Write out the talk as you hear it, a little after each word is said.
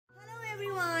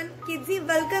Kidsy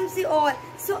welcomes you all.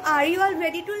 So are you all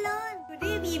ready to learn?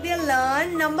 Today we will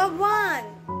learn number 1.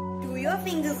 Do your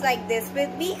fingers like this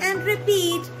with me and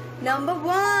repeat. Number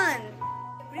 1.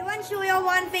 Everyone show your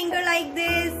one finger like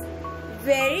this.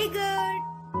 Very good.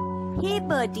 Hey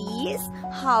buddies,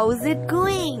 how's it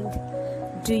going?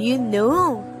 Do you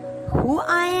know who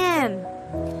I am?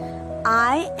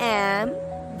 I am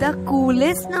the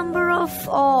coolest number of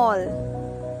all.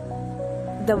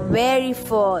 The very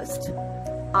first.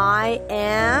 I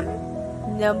am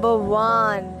number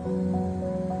 1.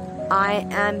 I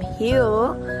am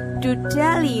here to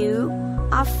tell you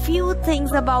a few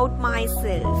things about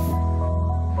myself.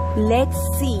 Let's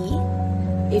see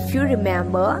if you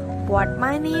remember what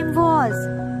my name was.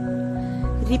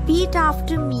 Repeat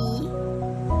after me.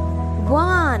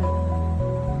 1.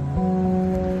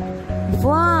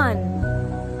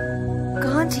 1.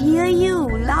 Can't hear you.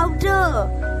 Louder.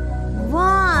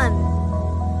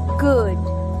 1. Good.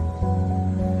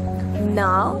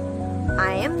 Now,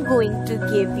 I am going to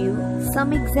give you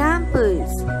some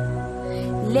examples.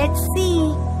 Let's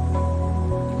see.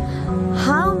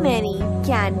 How many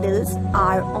candles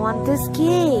are on this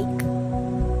cake?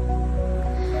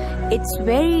 It's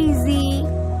very easy.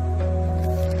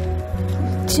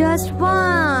 Just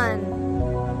 1.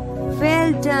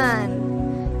 Well done.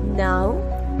 Now,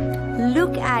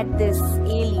 look at this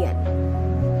alien.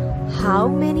 How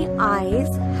many eyes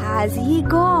has he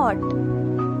got?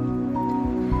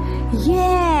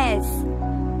 Yes,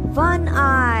 1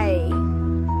 eye.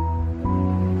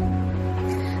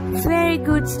 Very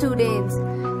good, students.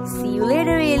 See you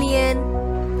later, alien.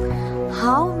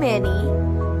 How many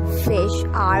fish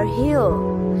are here?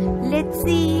 Let's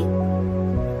see.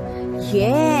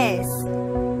 Yes.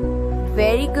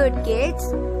 Very good, kids.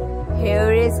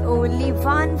 Here is only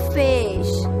 1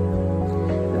 fish.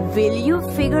 Will you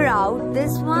figure out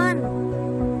this one?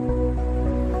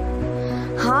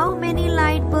 How many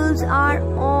light bulbs are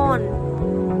on?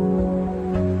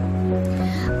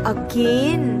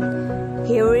 Again,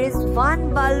 here is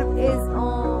 1 bulb is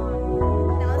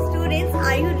on. Now students,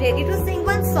 are you ready to sing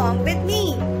one song with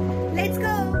me? Let's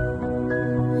go.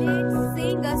 Let's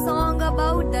sing a song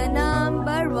about the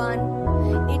number 1.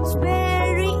 It's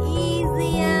very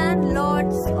easy and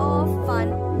lots of fun.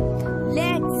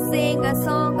 Let's sing a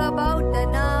song about the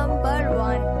number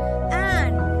 1.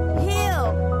 And here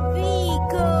we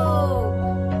go.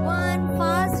 1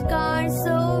 fast car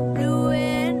so blue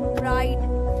and bright.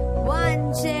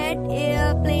 1 jet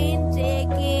airplane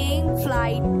taking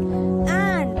flight.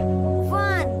 And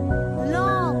 1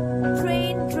 long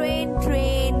train.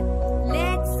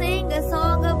 Let's sing a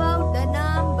song about the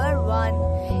number 1.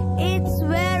 It's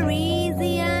very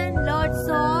easy and lots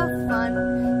of fun.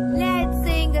 Let's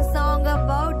sing a song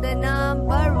about the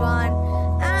number 1.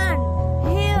 And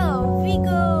here we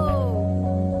go.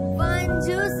 1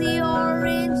 juicy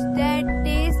orange that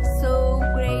tastes so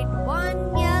great.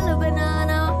 1 yellow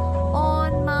banana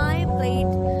on my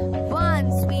plate.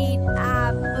 1 sweet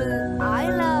apple I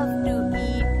love to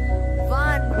eat.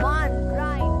 1 ripe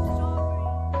strawberry.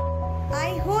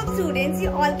 I hope students you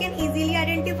all can easily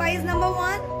identify as number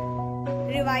 1.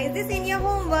 Revise this in your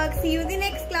homework. See you in the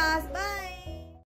next class. Bye.